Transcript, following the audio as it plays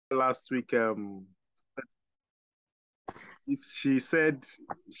last week, she said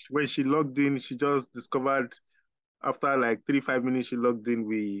when she logged in, she just discovered after like 3, 5 minutes she logged in,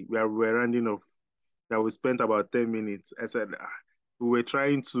 we were rounding off, that we spent about 10 minutes. I said we were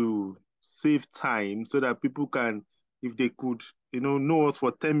trying to save time so that people can, if they could, know us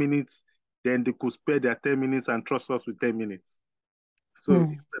for 10 minutes, then they could spare their 10 minutes and trust us with 10 minutes. So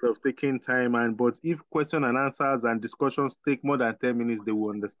instead of taking time, but if question and answers and discussions take more than 10 minutes, they will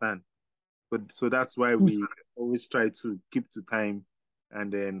understand. But so that's why we always try to keep to time.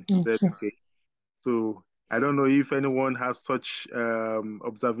 And then she said, okay. So I don't know if anyone has such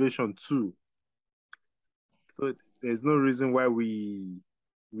observation too. So there's no reason why we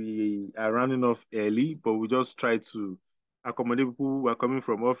are running off early, but we just try to accommodate people who are coming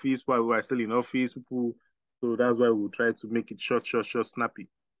from office while we are still in office. People, so that's why we try to make it short, snappy.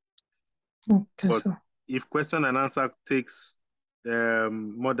 Okay, but sir. If question and answer takes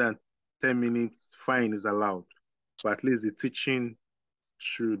more than 10 minutes, fine is allowed. But at least the teaching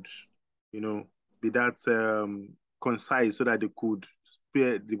should, be that concise so that they could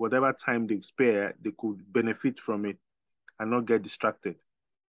spare whatever time they spare, they could benefit from it and not get distracted.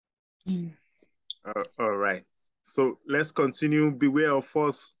 All right. So let's continue. Beware of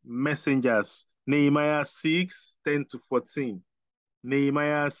false messengers. Nehemiah 6:10-14.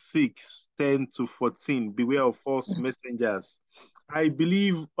 Nehemiah 6:10-14. Beware of false messengers. I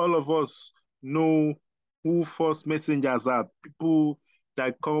believe all of us know who false messengers are. People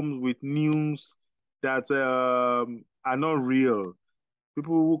that come with news that are not real.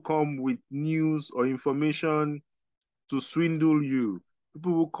 People who come with news or information to swindle you.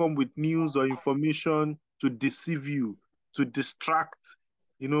 People who come with news or information to deceive you, to distract,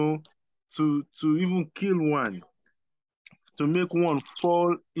 to even kill one, to make one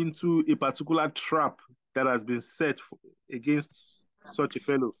fall into a particular trap that has been set against such a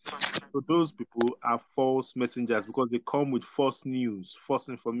fellow. So those people are false messengers because they come with false news, false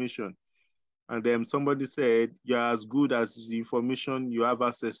information. And then somebody said, you're as good as the information you have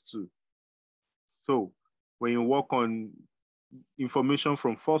access to. So when you work on information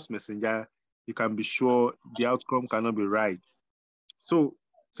from false messenger, you can be sure the outcome cannot be right. So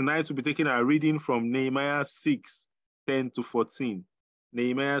tonight we'll be taking our reading from Nehemiah 6:10-14.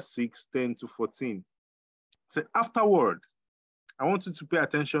 Nehemiah 6:10-14. So afterward, I want you to pay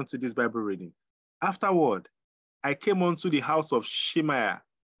attention to this Bible reading. Afterward, I came unto the house of Shemaiah,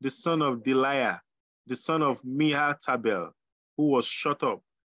 the son of Deliah, the son of Mehetabel, who was shut up.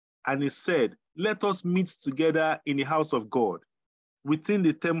 And he said, let us meet together in the house of God, within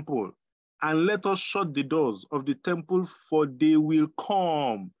the temple, and let us shut the doors of the temple, for they will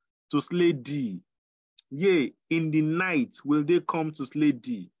come to slay thee. Yea, in the night will they come to slay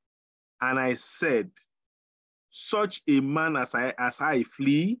thee. And I said, such a man as I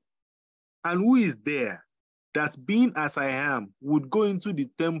flee, and who is there that being as I am would go into the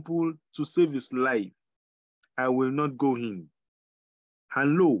temple to save his life? I will not go in.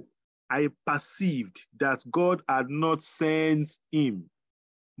 And lo, I perceived that God had not sent him,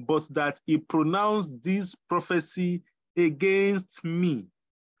 but that he pronounced this prophecy against me,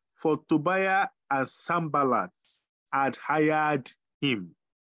 for Tobiah and Sanballat had hired him.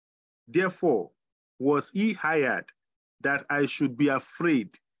 Therefore was he hired, that I should be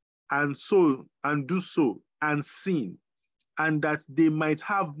afraid, and do so, and sin, and that they might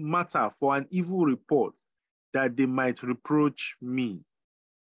have matter for an evil report, that they might reproach me.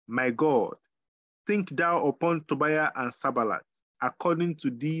 My God, think thou upon Tobiah and Sanballat, according to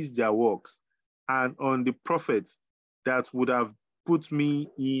these their works, and on the prophets that would have put me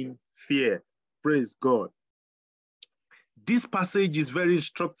in fear. Praise God. This passage is very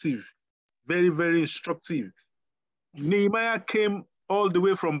instructive, very, very instructive. Nehemiah came all the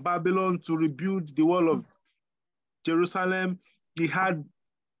way from Babylon to rebuild the wall of Jerusalem. He had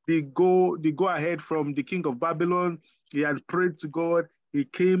the go ahead from the king of Babylon. He had prayed to God. He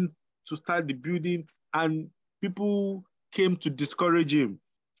came to start the building, and people came to discourage him.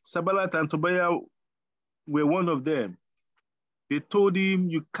 Sanballat and Tobiah were one of them. They told him,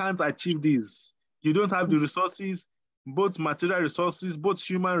 you can't achieve this. You don't have the resources, both material resources, both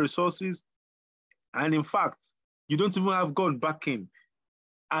human resources. And in fact, you don't even have God backing.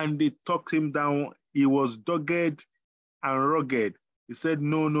 And they talked him down. He was dogged and rugged. He said,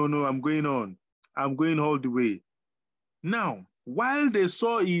 no, I'm going on. I'm going all the way. Now, while they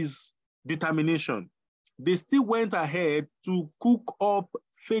saw his determination, they still went ahead to cook up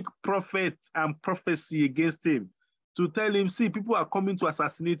fake prophets and prophecy against him, to tell him, see, people are coming to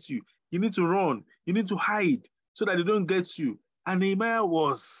assassinate you. You need to run. You need to hide so that they don't get you. And Nehemiah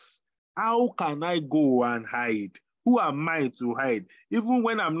was, how can I go and hide Who am I to hide? Even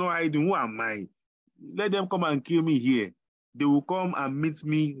when I'm not hiding, who am I? Let them come and kill me here. They will come and meet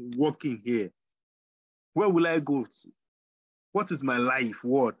me walking here. Where will I go to? What is my life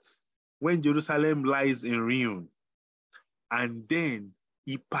worth when Jerusalem lies in ruin? And then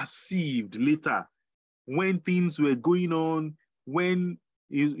he perceived later when things were going on, when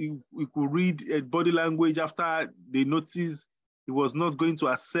he could read body language after they noticed he was not going to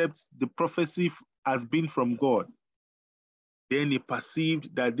accept the prophecy as being from God. Then he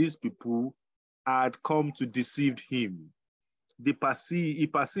perceived that these people had come to deceive him. He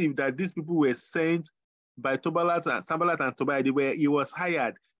perceived that these people were sent by Sanballat and Tobiah. He was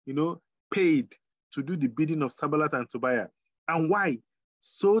hired, paid to do the bidding of Sanballat and Tobiah. And why?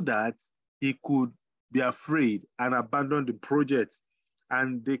 So that he could be afraid and abandon the project.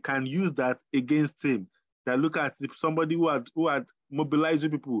 And they can use that against him. That look at somebody who had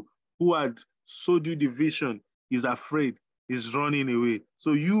mobilized people, who had sold you the vision, is afraid, is running away.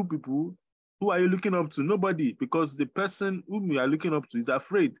 So you people, who are you looking up to? Nobody, because the person whom you are looking up to is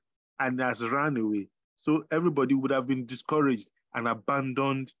afraid and has run away. So everybody would have been discouraged and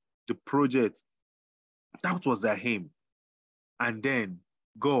abandoned the project. That was their aim. And then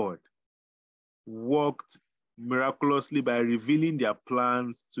God worked miraculously by revealing their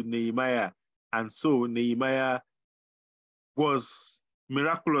plans to Nehemiah. And so Nehemiah was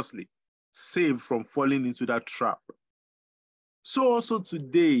miraculously saved from falling into that trap. So also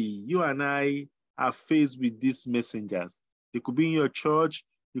today, you and I are faced with these messengers. They could be in your church,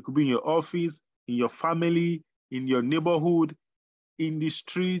 they could be in your office, in your family, in your neighborhood, in the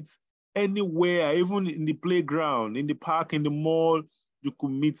streets, anywhere, even in the playground, in the park, in the mall, you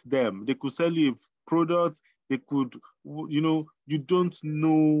could meet them. They could sell you products. They could, you don't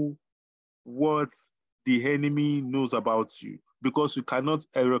know what the enemy knows about you because you cannot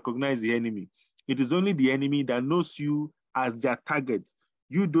recognize the enemy. It is only the enemy that knows you as their target.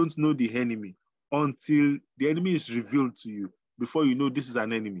 You don't know the enemy until the enemy is revealed to you before you know this is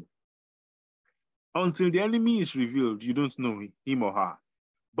an enemy. Until the enemy is revealed, you don't know him or her.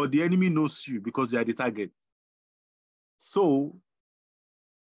 But the enemy knows you because you are the target. So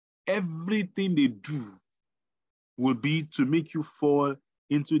everything they do will be to make you fall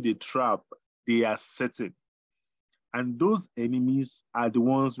into the trap they are setting. And those enemies are the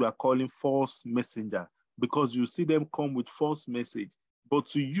ones we are calling false messenger, because you see them come with false message. But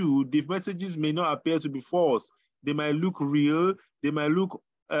to you, the messages may not appear to be false. They might look real. They might look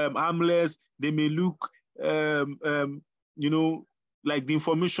harmless. They may look, like the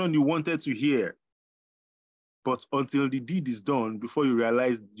information you wanted to hear. But until the deed is done, before you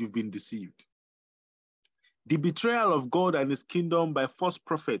realize you've been deceived. The betrayal of God and his kingdom by false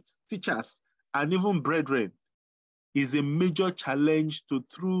prophets, teachers, and even brethren is a major challenge to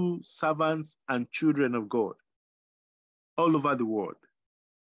true servants and children of God all over the world.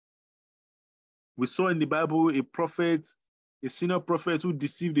 We saw in the Bible a prophet, a senior prophet who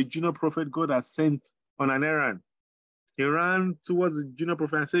deceived a junior prophet God has sent on an errand. He ran towards the junior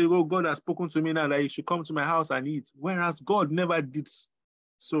prophet and said, "Oh, God has spoken to me now that you should come to my house and eat." Whereas God never did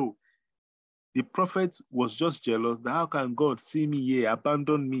so. The prophet was just jealous that how can God see me here,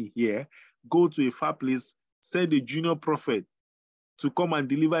 abandon me here, go to a far place, send a junior prophet to come and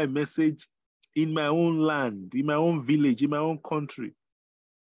deliver a message in my own land, in my own village, in my own country.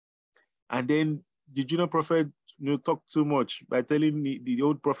 And then the junior prophet talked too much by telling the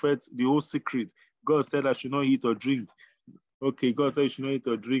old prophet the whole secret. God said I should not eat or drink. Okay, God said you should not eat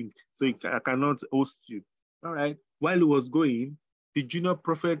or drink, so I cannot host you. All right. While he was going, the junior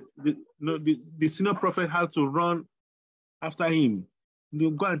prophet, the senior prophet had to run after him.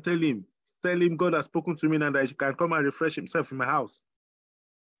 Go and tell him God has spoken to me now that he can come and refresh himself in my house.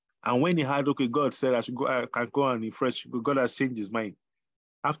 And when he heard, okay, God said I can go and refresh, God has changed his mind.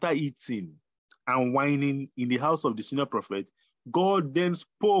 After eating and whining in the house of the senior prophet, God then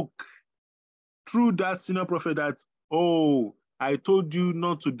spoke through that senior prophet that, "Oh, I told you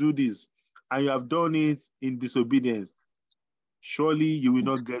not to do this, and you have done it in disobedience. Surely you will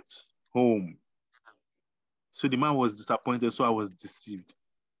not get home." So the man was disappointed, so I was deceived.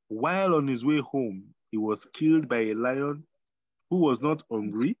 While on his way home, he was killed by a lion who was not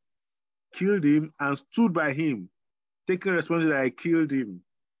hungry, killed him and stood by him, taking responsibility that I killed him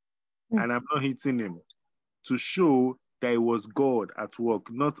and I'm not hitting him, to show that it was God at work,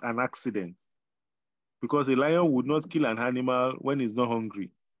 not an accident. Because a lion would not kill an animal when he's not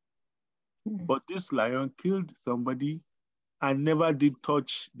hungry. But this lion killed somebody and never did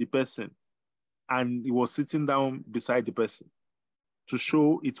touch the person. And he was sitting down beside the person to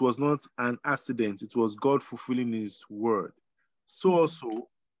show it was not an accident. It was God fulfilling his word. So also,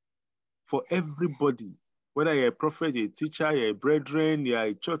 for everybody, Whether you're a prophet, you're a teacher, you're a brethren, you're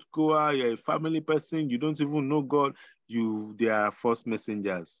a church goer, you're a family person, you don't even know God, they are false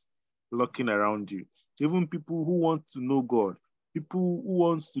messengers lurking around you. Even people who want to know God, people who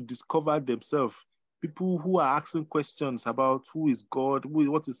want to discover themselves, people who are asking questions about who is God,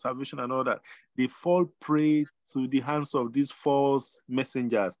 what is salvation and all that, they fall prey to the hands of these false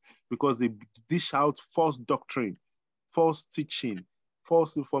messengers because they dish out false doctrine, false teaching,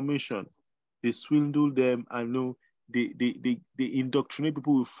 false information. They swindle them and they indoctrinate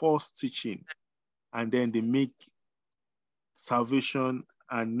people with false teaching, and then they make salvation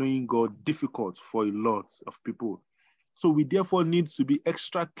and knowing God difficult for a lot of people. So we therefore need to be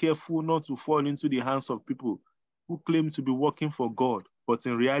extra careful not to fall into the hands of people who claim to be working for God, but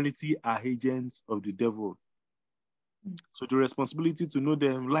in reality are agents of the devil. So the responsibility to know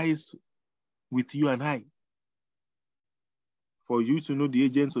them lies with you and I. For you to know the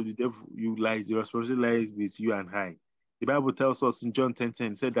agents of the devil, the responsibility lies with you and I. The Bible tells us in John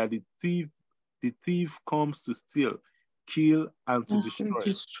 10:10, said that the thief comes to steal, kill, and to destroy.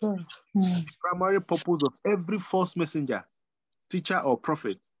 The primary purpose of every false messenger, teacher, or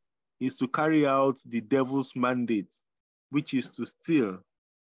prophet is to carry out the devil's mandate, which is to steal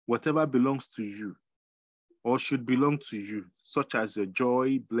whatever belongs to you or should belong to you, such as your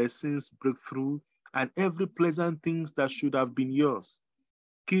joy, blessings, breakthrough, and every pleasant things that should have been yours.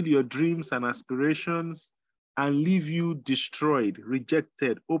 Kill your dreams and aspirations and leave you destroyed,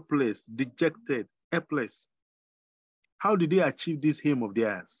 rejected, hopeless, dejected, helpless. How did they achieve this aim of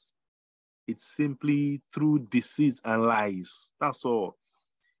theirs? It's simply through deceit and lies. That's all.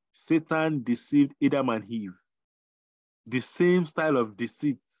 Satan deceived Adam and Eve. The same style of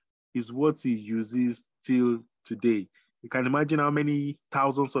deceit is what he uses till today. You can imagine how many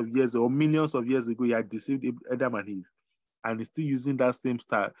thousands of years or millions of years ago he had deceived Adam and Eve, and he's still using that same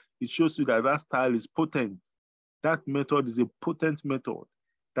style. It shows you that that style is potent. That method is a potent method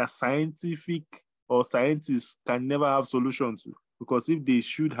that scientific or scientists can never have solutions to, because if they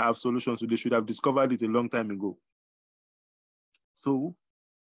should have solutions to, they should have discovered it a long time ago. So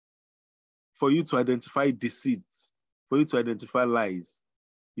for you to identify deceit, for you to identify lies,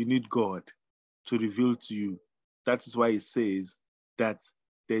 you need God to reveal to you. That is why it says that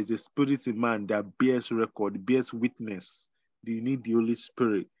there is a spirit in man that bears record, bears witness. You need the Holy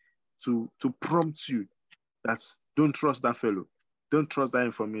Spirit to prompt you that don't trust that fellow. Don't trust that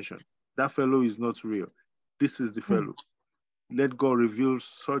information. That fellow is not real. This is the fellow. Let God reveal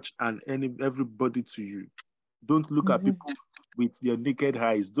such and everybody to you. Don't look at people with your naked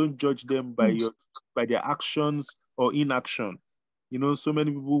eyes. Don't judge them by their actions or inaction. You know, so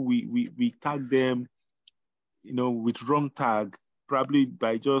many people we tag them, you know, with wrong tag, probably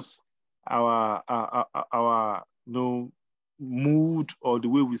by just our you know, mood or the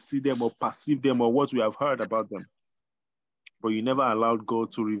way we see them or perceive them or what we have heard about them. But you never allowed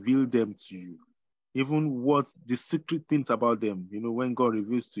God to reveal them to you. Even what the secret things about them, you know, when God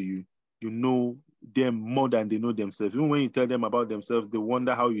reveals to you, you know them more than they know themselves. Even when you tell them about themselves, they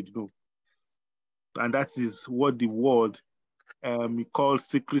wonder how you know. And that is what the world called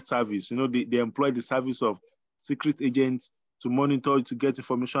secret service. You know, they employ the service of secret agents to monitor, to get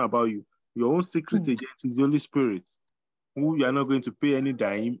information about you. Your own secret agent is the Holy Spirit, who you are not going to pay any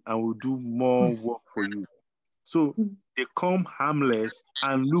dime and will do more work for you. So they come harmless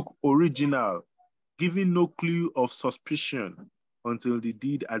and look original, giving no clue of suspicion until the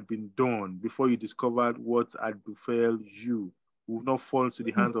deed had been done before you discovered what had befell you. You will not fall into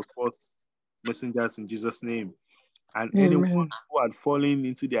the hands of false messengers in Jesus' name. And anyone who had fallen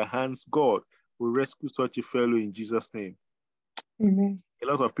into their hands, God will rescue such a fellow in Jesus' name. Amen. A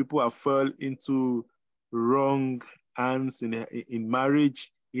lot of people have fell into wrong hands in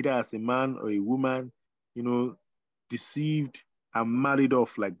marriage, either as a man or a woman, you know, deceived and married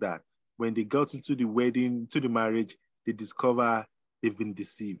off like that. When they got into the wedding, to the marriage, they discover they've been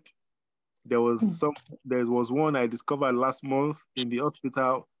deceived. There was one I discovered last month in the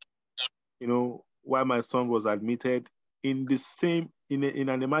hospital, you know, while my son was admitted in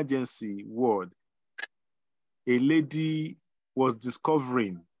an emergency ward. A lady was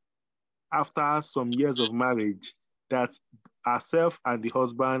discovering after some years of marriage that herself and the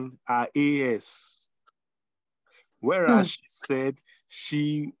husband are AS. Whereas she said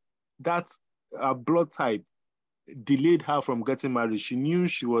that blood type delayed her from getting married. She knew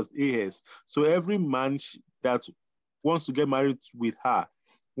she was AS. So every man that wants to get married with her,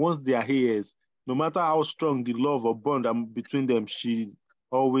 once they are AS, no matter how strong the love or bond between them, she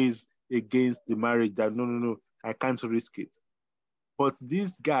always against the marriage, that no, I can't risk it. But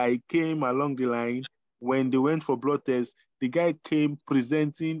this guy came along the line when they went for blood tests. The guy came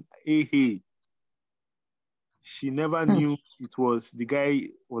presenting AA. She never knew it was the guy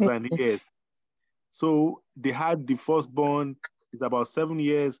was an AS. So they had the firstborn is about 7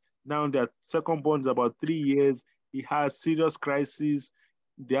 years. Now their secondborn is about 3 years. He has serious crisis.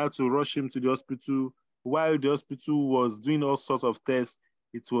 They had to rush him to the hospital. While the hospital was doing all sorts of tests,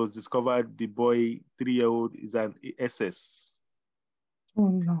 it was discovered the boy, 3-year-old, is an SS. Oh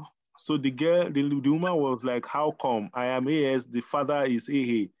no. So the girl, the woman was like, how come I am AS, the father is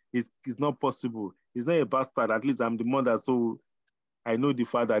AA? It's not possible. He's not a bastard. At least I'm the mother, so I know the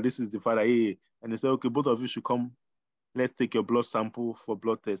father. This is the father, AA. And they said, okay, both of you should come. Let's take your blood sample for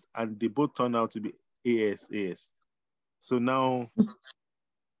blood test. And they both turned out to be AS. So now,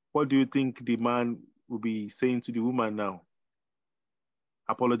 what do you think the man will be saying to the woman now?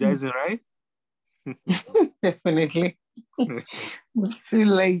 Apologizing, right? Definitely. It's too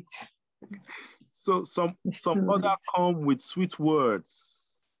late. So some other come with sweet words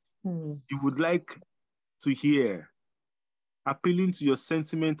you would like to hear, appealing to your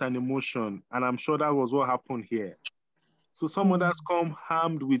sentiment and emotion. And I'm sure that was what happened here. So some others come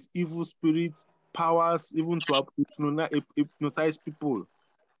armed with evil spirits, powers, even to hypnotize people.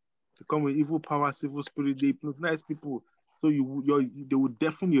 They come with evil powers, evil spirit, they hypnotize people. So they will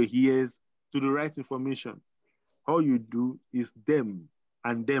deafen your ears to the right information. All you do is them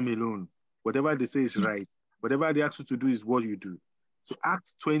and them alone. Whatever they say is right. Whatever they ask you to do is what you do. So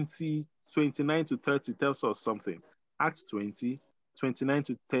Acts 20, 29 to 30 tells us something. Acts 20, 29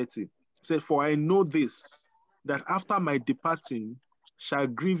 to 30 said, for I know this, that after my departing shall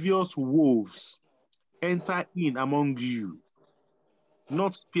grievous wolves enter in among you,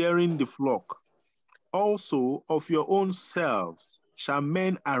 not sparing the flock. Also of your own selves shall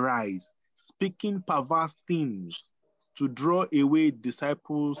men arise, speaking perverse things to draw away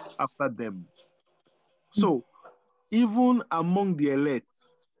disciples after them. So even among the elect,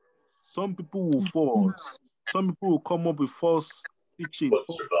 some people will fall. Some people will come up with false teaching,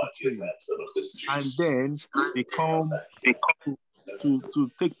 false doctrine, and then they come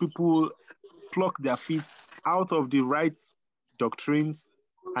to take people, pluck their feet out of the right doctrines,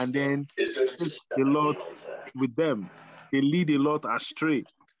 and then take a lot with them. They lead a lot astray.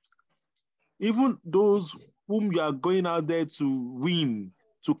 Even those whom you are going out there to win,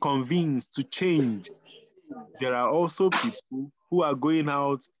 to convince, to change, there are also people who are going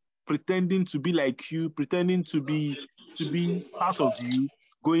out pretending to be like you, pretending to be part of you,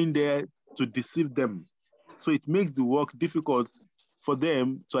 going there to deceive them. So it makes the work difficult for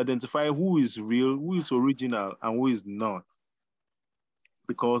them to identify who is real, who is original, and who is not.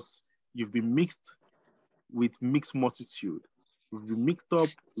 Because you've been mixed with mixed multitude. You've been mixed up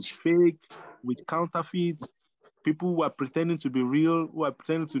with fake, with counterfeit, people who are pretending to be real, who are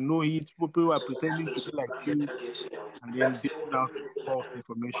pretending to know it, people who are pretending to be like you, and then giving out false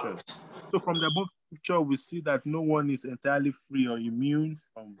information. So from the above picture, we see that no one is entirely free or immune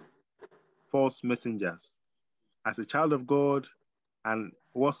from false messengers. As a child of God, and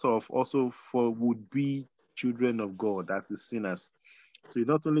what's of also for would-be children of God, that is sinners. So you're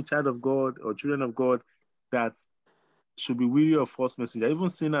not only child of God or children of God that should be weary of false messengers. Even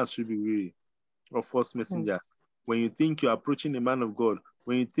sinners should be weary of false messengers. When you think you're approaching a man of God,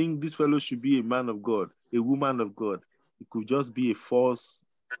 when you think this fellow should be a man of God, a woman of God, it could just be a false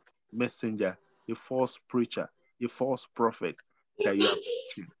messenger, a false preacher, a false prophet that you are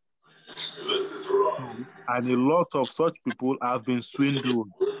preaching. And a lot of such people have been swindled.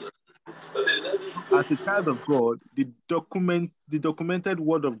 As a child of God, the documented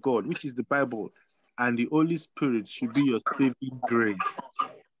word of God, which is the Bible, and the Holy Spirit should be your saving grace.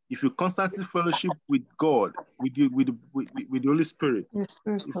 If you constantly fellowship with God, with the Holy Spirit,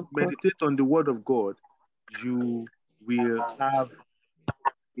 if you meditate on the word of God, you will have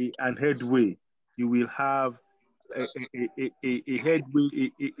an headway. You will have a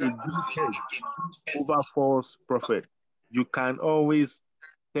headway, a good hedge over false prophet. You can always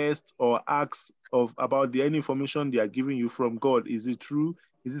test or ask about any information they are giving you from God. Is it true?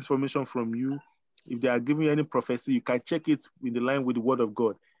 Is this information from you? If they are giving you any prophecy, you can check it in the line with the word of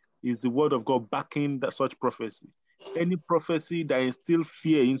God. Is the word of God backing such prophecy? Any prophecy that instills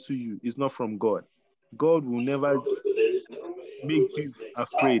fear into you is not from God. God will never make you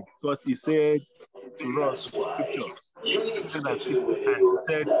afraid, because he said to us in the scripture 160 times, he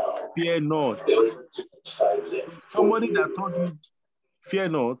said, fear not. Somebody that told you fear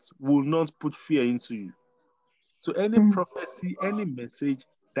not will not put fear into you. So any prophecy, any message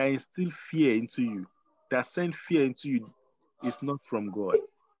that instills fear into you, that sends fear into you, is not from God.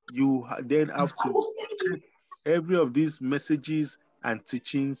 You then have to check every of these messages and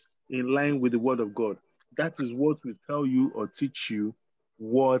teachings in line with the word of God. That is what will tell you or teach you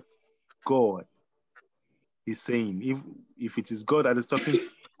what God is saying. If it is God that is talking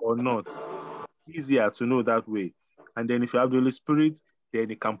or not, easier to know that way. And then if you have the Holy Spirit,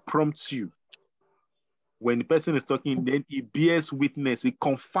 then it can prompt you. When the person is talking, then it bears witness. It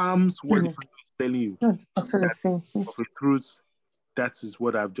confirms what the Father is telling you. Also the same. Of the truth, that is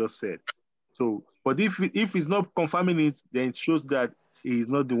what I've just said. So, but if he's not confirming it, then it shows that he is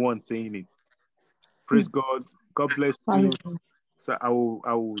not the one saying it. Praise God. God bless you. So I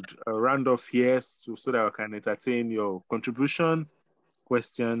would round off here so that I can entertain your contributions,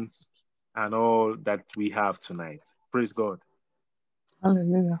 questions, and all that we have tonight. Praise God.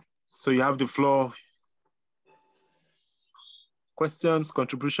 Hallelujah. So you have the floor. Questions,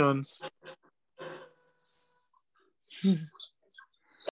 contributions.